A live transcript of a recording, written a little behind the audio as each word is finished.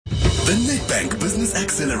The Nedbank Business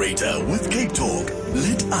Accelerator with Cape Talk.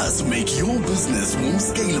 Let us make your business more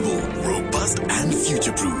scalable, robust and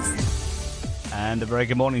future-proof. And a very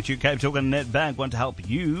good morning to you. Cape Talk and Nedbank want to help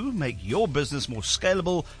you make your business more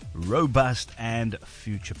scalable, robust and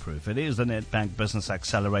future-proof. It is the Nedbank Business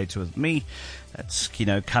Accelerator with me. That's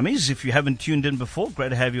Kino Cummies. If you haven't tuned in before, great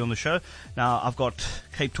to have you on the show. Now, I've got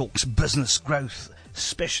Cape Talk's business growth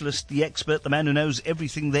specialist, the expert, the man who knows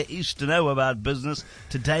everything there is to know about business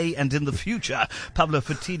today and in the future, Pablo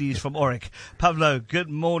Fatidis from Oric. Pablo, good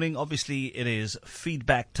morning. Obviously, it is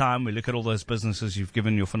feedback time. We look at all those businesses you've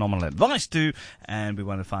given your phenomenal advice to, and we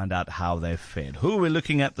want to find out how they've fared. Who we're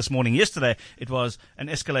looking at this morning. Yesterday, it was an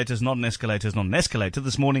escalator is not an escalator is not an escalator.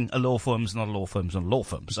 This morning, a law firm is not a law firm is not a law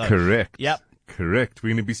firm. So, correct. Yep. Correct.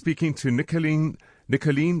 We're going to be speaking to Nicolene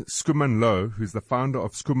Schoeman-Louw, who's the founder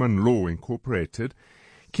of Schoeman-Louw Incorporated.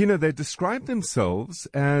 Kina, they describe themselves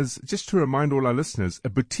as, just to remind all our listeners, a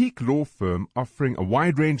boutique law firm offering a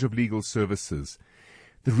wide range of legal services.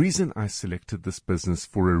 The reason I selected this business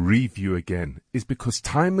for a review again is because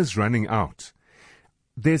time is running out.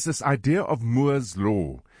 There's this idea of Moore's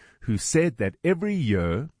Law, who said that every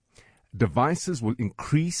year devices will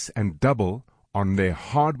increase and double on their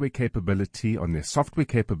hardware capability, on their software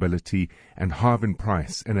capability, and halve in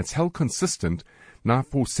price. And it's held consistent now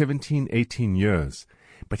for 17, 18 years.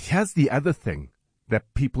 But here's the other thing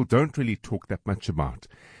that people don't really talk that much about.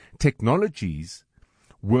 Technologies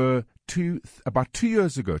were, about 2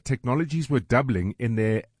 years ago, technologies were doubling in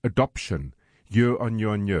their adoption year on year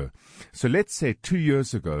on year. So let's say 2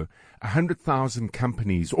 years ago, 100,000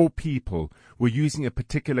 companies or people were using a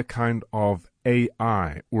particular kind of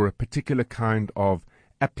AI or a particular kind of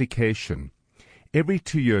application. Every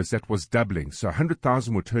 2 years, that was doubling. So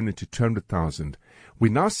 100,000 would turn into 200,000.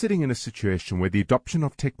 We're now sitting in a situation where the adoption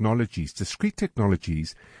of technologies, discrete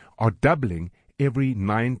technologies, are doubling every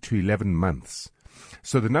 9 to 11 months.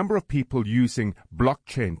 So the number of people using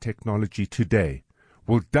blockchain technology today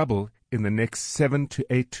will double in the next 7 to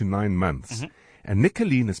 8 to 9 months. Mm-hmm. And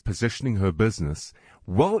Nicolene is positioning her business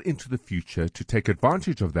well into the future to take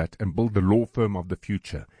advantage of that and build the law firm of the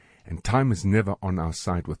future. And time is never on our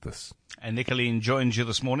side with this. And Nicolene joins you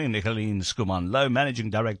this morning. Nicolene Schoeman-Louw,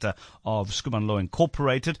 Managing Director of Schoeman-Louw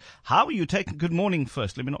Incorporated. How are you taking? Good morning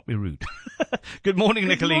first. Let me not be rude. Good morning,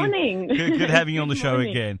 Nicolene. Good morning. Good having you on the show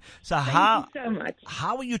again. So Thank you so much.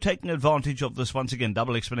 How are you taking advantage of this, once again,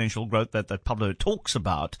 double exponential growth that Pablo talks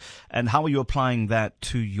about? And how are you applying that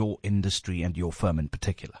to your industry and your firm in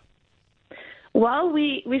particular? Well,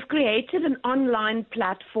 we've created an online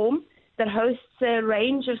platform that hosts a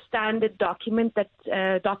range of standard documents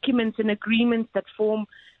and agreements that form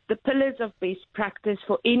the pillars of best practice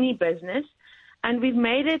for any business. And we've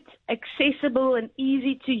made it accessible and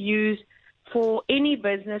easy to use for any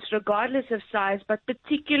business, regardless of size, but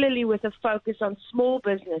particularly with a focus on small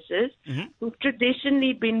businesses who've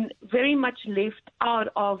traditionally been very much left out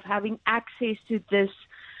of having access to this,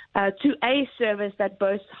 to a service that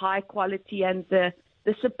boasts high quality and the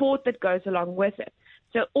support that goes along with it.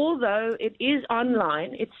 So although it is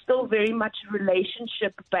online, it's still very much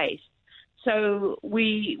relationship-based. So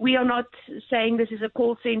we are not saying this is a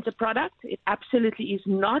call center product. It absolutely is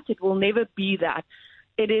not. It will never be that.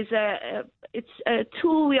 It's a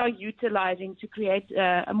tool we are utilizing to create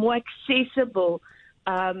a more accessible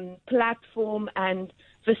platform and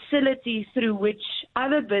facility through which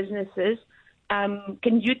other businesses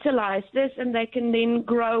can utilize this, and they can then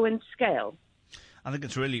grow and scale. I think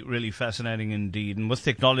it's really, really fascinating indeed. And with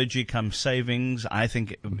technology comes savings, I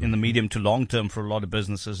think, in the medium to long term for a lot of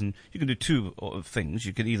businesses. And you can do two things.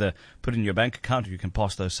 You can either put in your bank account or you can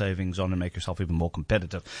pass those savings on and make yourself even more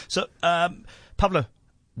competitive. So, Pablo,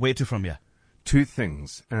 where to from here? Two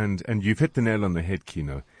things. And you've hit the nail on the head,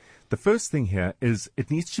 Kino. The first thing here is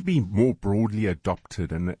it needs to be more broadly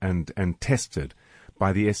adopted and tested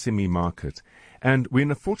by the SME market. And we're in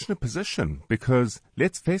a fortunate position because,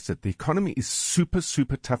 let's face it, the economy is super,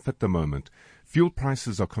 super tough at the moment. Fuel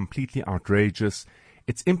prices are completely outrageous.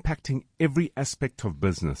 It's impacting every aspect of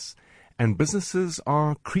business. And businesses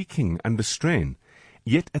are creaking under strain.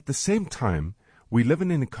 Yet at the same time, we live in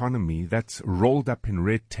an economy that's rolled up in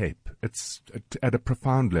red tape. It's at a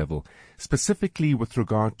profound level, specifically with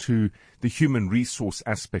regard to the human resource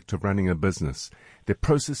aspect of running a business. There are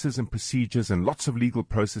processes and procedures and lots of legal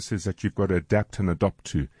processes that you've got to adapt and adopt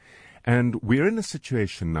to. And we're in a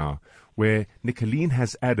situation now where Nicolene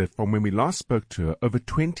has added, from when we last spoke to her, over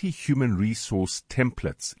 20 human resource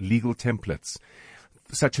templates, legal templates,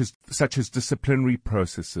 such as disciplinary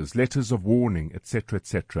processes, letters of warning, etc.,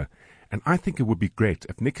 etc. And I think it would be great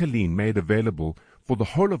if Nicolene made available for the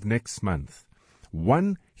whole of next month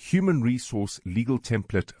one human resource legal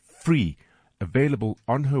template free, available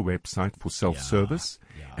on her website for self-service.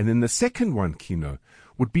 And then the second one, Kino,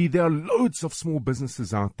 would be there are loads of small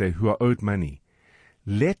businesses out there who are owed money.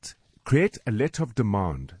 Create a letter of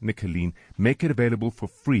demand, Nicolene, make it available for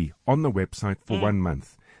free on the website for 1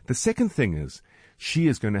 month. The second thing is she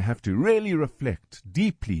is going to have to really reflect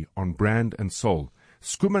deeply on brand and soul.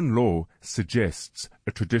 Schoeman-Louw suggests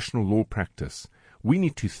a traditional law practice. We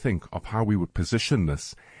need to think of how we would position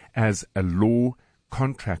this as a law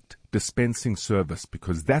contract dispensing service,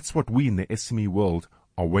 because that's what we in the SME world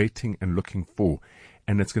are waiting and looking for.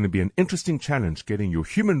 And it's going to be an interesting challenge getting your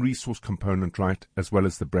human resource component right as well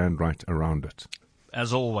as the brand right around it.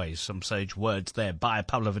 As always, some sage words there by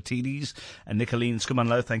Pablo Vitides and Nicolene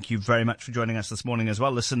Schoeman-Louw. Thank you very much for joining us this morning as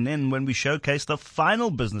well. Listen in when we showcase the final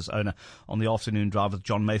business owner on the afternoon drive with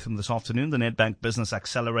John Matham this afternoon, the Nedbank Business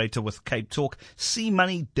Accelerator with Cape Talk. See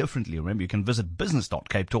money differently. Remember, you can visit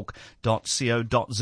business.capetalk.co.za.